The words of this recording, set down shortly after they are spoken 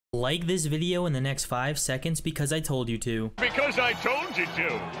Like this video in the next 5 seconds because I told you to. Because I told you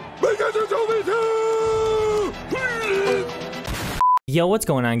to. Because you told me to! Yo, what's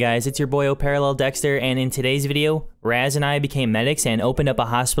going on, guys? It's your boy Parallel Dexter, and in today's video, Raz and I became medics and opened up a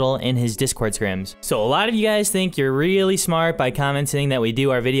hospital in his Discord scrims. So a lot of you guys think you're really smart by commenting that we do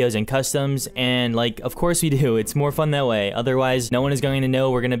our videos in customs, and like, of course we do. It's more fun that way. Otherwise, no one is going to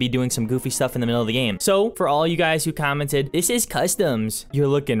know we're going to be doing some goofy stuff in the middle of the game. So for all you guys who commented, this is customs, you're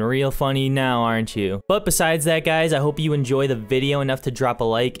looking real funny now, aren't you? But besides that, guys, I hope you enjoy the video enough to drop a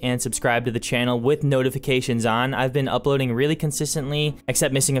like and subscribe to the channel with notifications on. I've been uploading really consistently,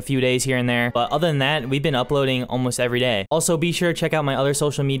 except missing a few days here and there. But other than that, we've been uploading almost every day. Also, be sure to check out my other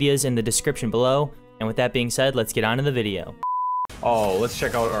social medias in the description below. And with that being said, let's get on to the video. Oh, let's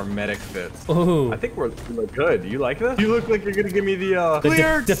check out our medic fits. Ooh. I think we look good. You like this? You look like you're gonna give me the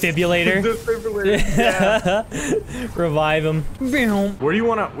clear defibrillator. Defibrillator. Yeah. Revive him. Where do you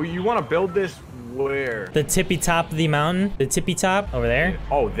wanna build this? Where? The tippy top of the mountain. The tippy top over there.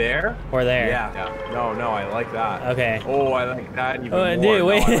 Oh, there? Or there? Yeah. No, I like that. Okay. Oh, I like that even more. Dude,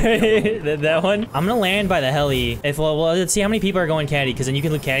 wait, no, like that one. I'm gonna land by the heli. Well, let's see how many people are going caddy, because then you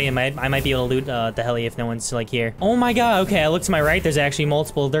can loot caddy, and I might be able to loot the heli if no one's like here. Oh my god. Okay, I look to my right. There's actually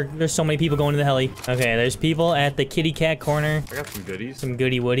multiple. There's so many people going to the heli. Okay, there's people at the kitty cat corner. I got some goodies. Some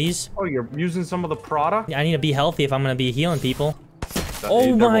goody woodies. Oh, you're using some of the product? I need to be healthy if I'm gonna be healing people.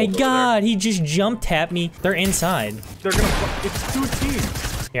 Oh my god, he just jump tapped me. They're inside. They're gonna. It's two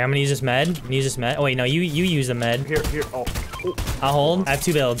teams. Here, I'm gonna use this med. I'm gonna use this med. Oh wait, no, you use the med. Here. Oh. I'll hold. I have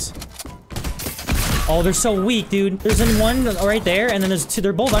 2 builds. Oh, they're so weak, dude. There's one right there, and then there's 2.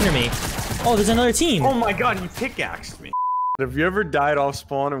 They're both under me. Oh, there's another team. Oh my god, you pickaxed me. Have you ever died off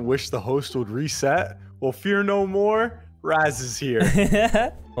spawn and wished the host would reset? Well, fear no more. Raz is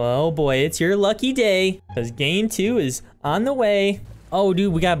here. Well, boy, it's your lucky day, because game 2 is on the way. Oh,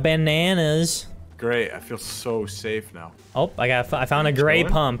 dude, we got bananas. Great, I feel so safe now. Oh, I found a gray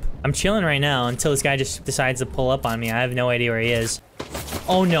pump. I'm chilling right now until this guy just decides to pull up on me. I have no idea where he is.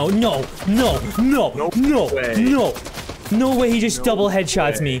 Oh no, no way, he just double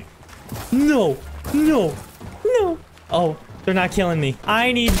headshots me. No. Oh, they're not killing me.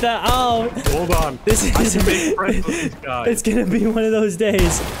 I need the, oh. Hold on. This is, I can make friends with these guys. It's gonna be one of those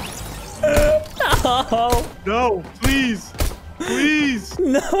days. Oh. No, please. Please!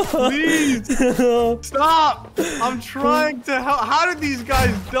 No! Please! No. Stop! I'm trying to help. How did these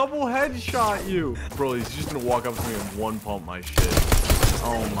guys double headshot you? Bro, he's just gonna walk up to me and one pump my shit.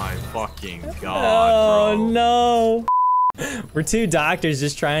 Oh my fucking god, bro. Oh no! We're 2 doctors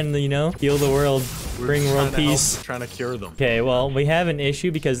just trying to, you know, heal the world, bring world peace. Trying to cure them. Okay, well, we have an issue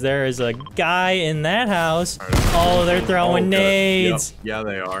because there is a guy in that house. Oh, they're throwing nades. Yep. Yeah,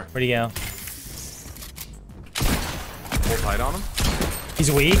 they are. Where'd he go? Tight on him. He's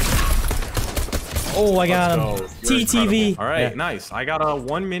weak. Oh, I got him. TTV. All right, nice. I got a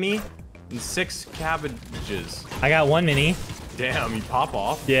 1 mini and 6 cabbages. I got 1 mini. Damn, you pop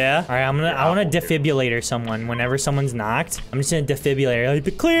off. Yeah. All right, I want to defibrillator someone whenever someone's knocked. I'm just gonna defibrillator.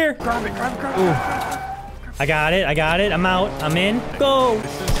 Like, clear. Grab it. I got it. I'm out. I'm in. Go.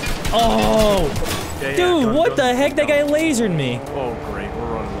 Oh. Dude, what the heck? That guy lasered me. Oh, great. We're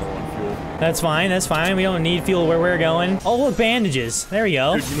running low on fuel. That's fine. We don't need fuel where we're going. Oh, look, bandages. There we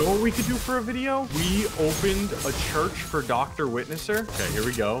go. Dude, you know what we could do for a video? We opened a church for Dr. Witnesser. Okay, here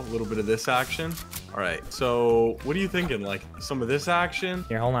we go. A little bit of this action. All right, so what are you thinking? Like some of this action?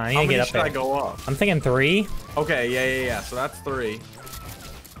 Here, hold on. I need to get up there. How many should I go up? I'm thinking 3. Okay, yeah. So that's 3.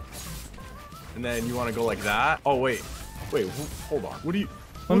 And then you want to go like that? Oh, wait, hold on. What do you...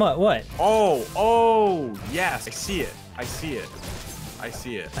 What? Oh, yes. I see it.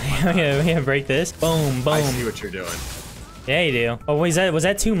 I'm gonna break this. Boom. I see what you're doing. Yeah, you do. Oh, was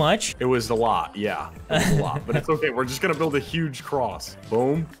that too much? It was a lot, yeah. It was a lot, but it's okay. We're just gonna build a huge cross.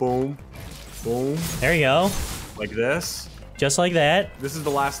 Boom. There you go. Like this. Just like that. This is the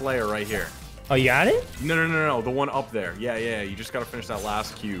last layer right here. Oh, you got it? No. The one up there. Yeah. You just gotta finish that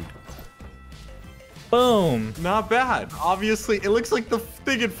last cube. Boom. Not bad. Obviously, it looks like the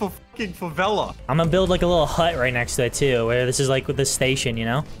thing in fucking favela. I'm gonna build like a little hut right next to it too, where this is like with the station, you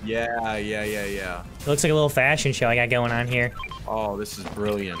know? Yeah. It looks like a little fashion show I got going on here. Oh, this is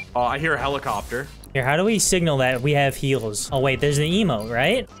brilliant. Oh, I hear a helicopter. Here, how do we signal that we have heals? Oh wait, there's an emote,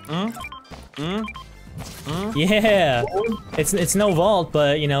 right? Yeah. It's no vault,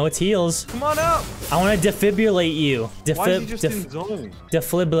 but you know, it's heals. Come on up. I want to defibrillate you. Why is he just in zone?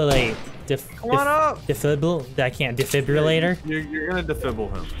 Defibrillate. Come on up. I can't. Defibrillator. You're gonna defibble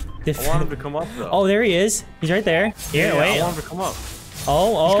him. I want him to come up though. Oh, there he is. He's right there. Here, yeah, wait. I want him to come up.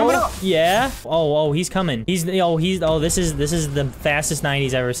 coming up. Yeah. Oh, he's coming. This is the fastest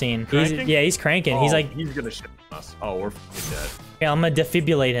 90s ever seen. He's cranking. Oh, he's like, he's gonna shit on us. Oh, we're fucking dead. yeah, I'm gonna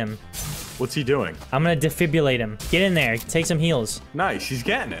defibrillate him. What's he doing? I'm gonna defibrillate him. Get in there. Take some heals. Nice, he's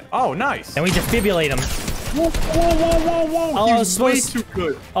getting it. Oh, nice. Then we defibrillate him. Whoa, whoa, whoa. Oh, He was way too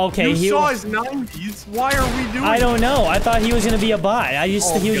good. Okay, you saw his 90s. Why are we doing I don't know. I thought he was gonna be a bot. He was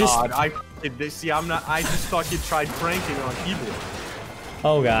God. just. See, I'm not. I just thought you tried pranking on keyboard.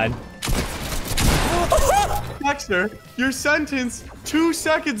 Oh God. Dexter, your sentence 2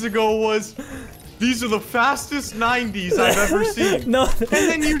 seconds ago was, "These are the fastest 90s I've ever seen." No. And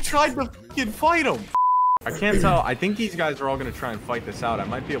then you tried to fucking fight him. I can't tell. I think these guys are all gonna try and fight this out. I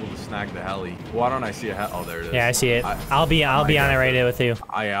might be able to snag the heli. Why don't I see a heli? Oh, there it is. Yeah, I see it. I'll be on it right there with you.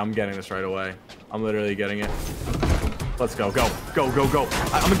 I'm getting this right away. I'm literally getting it. Let's go. Go. I'm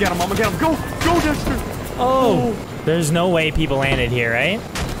gonna get him. Go, Dexter. Oh, there's no way people landed here, right?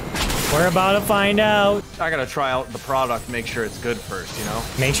 We're about to find out. I gotta try out the product, make sure it's good first, you know?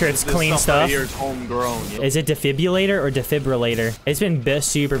 Make sure it's This clean stuff. stuff. Right here is homegrown. You know? Is it defibrillator or defibrillator? It's been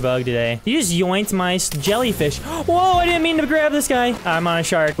super bugged today. You just yoinked my jellyfish. Whoa, I didn't mean to grab this guy. I'm on a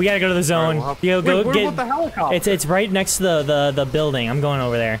shark. We gotta go to the zone. Wait, what about the helicopter? It's right next to the building. I'm going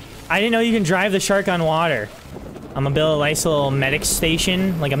over there. I didn't know you can drive the shark on water. I'm gonna build a nice little medic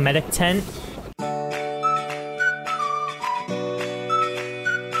station, like a medic tent.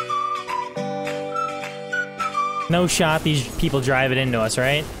 No shot these people drive it into us,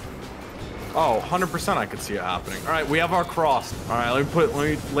 right? Oh, 100% I could see it happening. All right, we have our cross. All right, let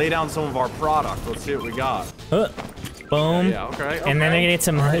me lay down some of our product. Let's see what we got. Boom. Yeah, okay. And then I get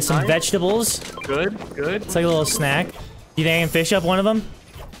some nice. vegetables. Good. It's like a little snack. You think I can fish up one of them?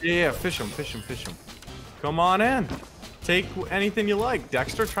 Yeah, fish them. Come on in. Take anything you like.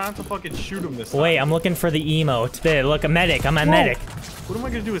 Dexter, try not to fucking shoot him this time. Wait, I'm looking for the emote. There, look, a medic. I'm a medic. What am I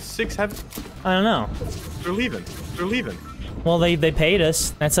gonna do with 6 heavy? I don't know. They're leaving. Well, they paid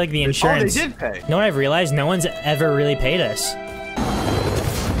us. That's like the insurance. Oh, they did pay. You know what I've realized? No one's ever really paid us.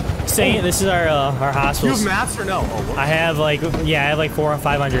 Saying this is our hospital. You have mats or no? Oh, what? I have like 400 or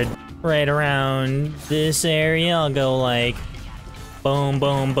 500. Right around this area, I'll go like boom.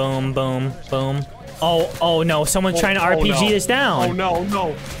 Oh no, someone's trying to RPG this down. Oh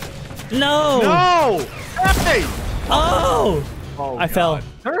no. No! Hey! Oh! I fell. Is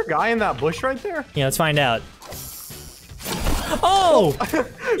there a guy in that bush right there? Yeah, let's find out. Oh!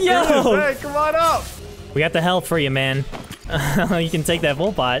 Yo! Hey, come on up! We got the health for you, man. You can take that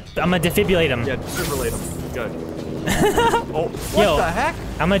full pot. I'm gonna defibrillate him. Yeah, defibrillate him. Good. Oh, what Yo, the heck?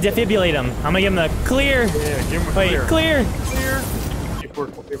 I'm gonna defibrillate him. I'm gonna give him a clear. Yeah, give him a Wait, clear.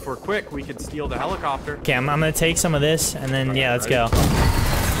 If we're quick, we could steal the helicopter. Okay, I'm gonna take some of this, and then, yeah, let's go.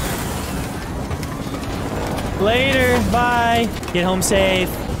 Later, bye. Get home safe.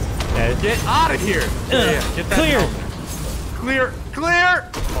 Get out of here. Yeah, get that Clear. helmet. Clear.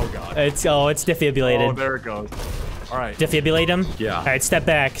 Oh god. It's defibrillated. Oh, there it goes. All right. Defibrillate him? Yeah. All right, step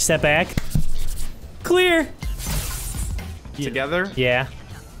back. Clear. Together? Yeah.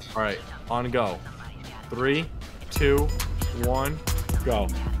 All right, on go. 3, 2, 1, go.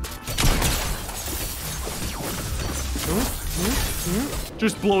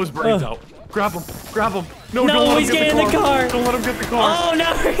 Just blow his brains out. Grab him. No, don't let he's him get getting the the car. car. Don't let him get the car. Oh,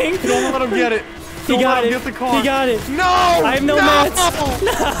 no. Don't let him get it. He Don't got let him it. get the car. He got it. No! I have no mats.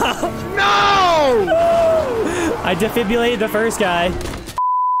 No! I defibrillated the first guy.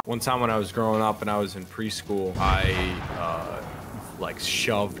 One time when I was growing up and I was in preschool, I like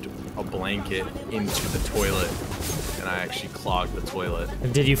shoved a blanket into the toilet and I actually clogged the toilet.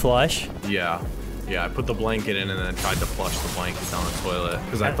 Did you flush? Yeah, I put the blanket in and then tried to flush the blanket down the toilet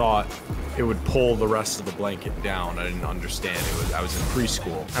because I thought it would pull the rest of the blanket down. I didn't understand. I was in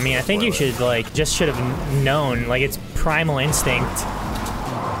preschool. I mean, I think you should should have known, like, it's primal instinct.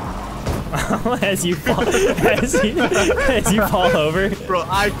 as you fall over. Bro,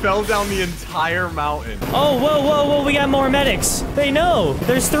 I fell down the entire mountain. Oh, whoa, we got more medics. They know.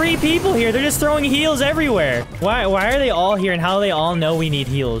 There's 3 people here. They're just throwing heals everywhere. Why are they all here and how do they all know we need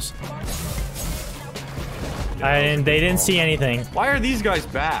heals? They didn't see anything. Why are these guys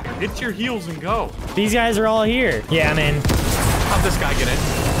back? Hit your heels and go. These guys are all here. Yeah, I'm in. How'd this guy get in?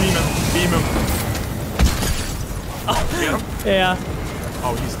 Beam him. Oh, get him? Yeah.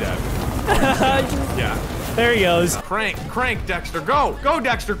 Oh, he's dead. Yeah. There he goes. Crank, Dexter, go,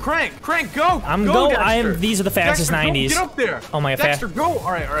 Dexter, crank, go. Go, Dexter. these are the fastest Dexter, 90s. Get up there. Oh my god. Dexter, go.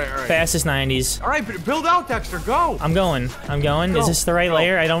 All right. Fastest 90s. All right, build out, Dexter, go. I'm going. Go. Is this the right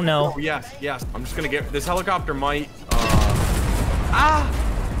layer? I don't know. Oh, yes. I'm just gonna get this helicopter might.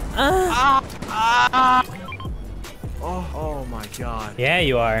 Oh my god. Yeah,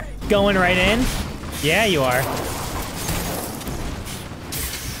 you are. Going right in? Yeah, you are.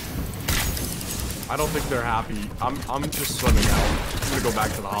 I don't think they're happy. I'm just swimming out. I'm gonna go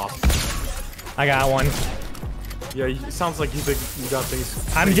back to the hospital. I got one. Yeah, it sounds like you got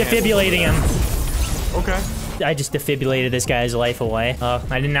things. I'm defibrillating him. Okay. I just defibrillated this guy's life away. Oh,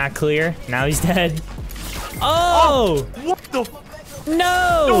 I did not clear. Now he's dead. Oh! What the?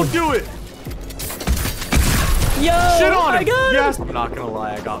 No! Don't do it! Yo! Shit Oh on my him! god! Yes! I'm not gonna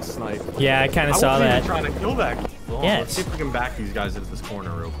lie, I got sniped. Yeah, I kind of saw I wasn't that. even trying to kill that. Hold on, Yes. Let's see if we can back these guys into this corner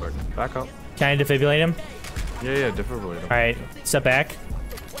real quick. Back up. Can I defibrillate him? Yeah, defibrillate him. All right, step back.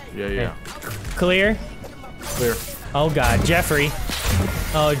 Yeah. Clear. Clear. Oh god, Jeffrey.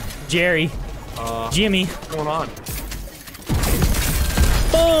 Oh, Jerry. Jimmy. What's going on?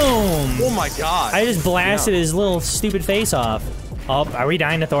 Boom! Oh my god. I just blasted his little stupid face off. Oh, are we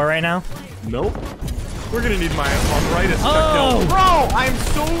dying to Thor right now? Nope. We're gonna need my arthritis checked Oh! out. Bro, I'm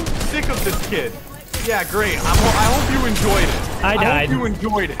so sick of this kid. Yeah, great. I hope you enjoyed it. I died. I hope you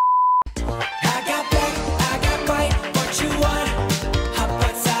enjoyed it.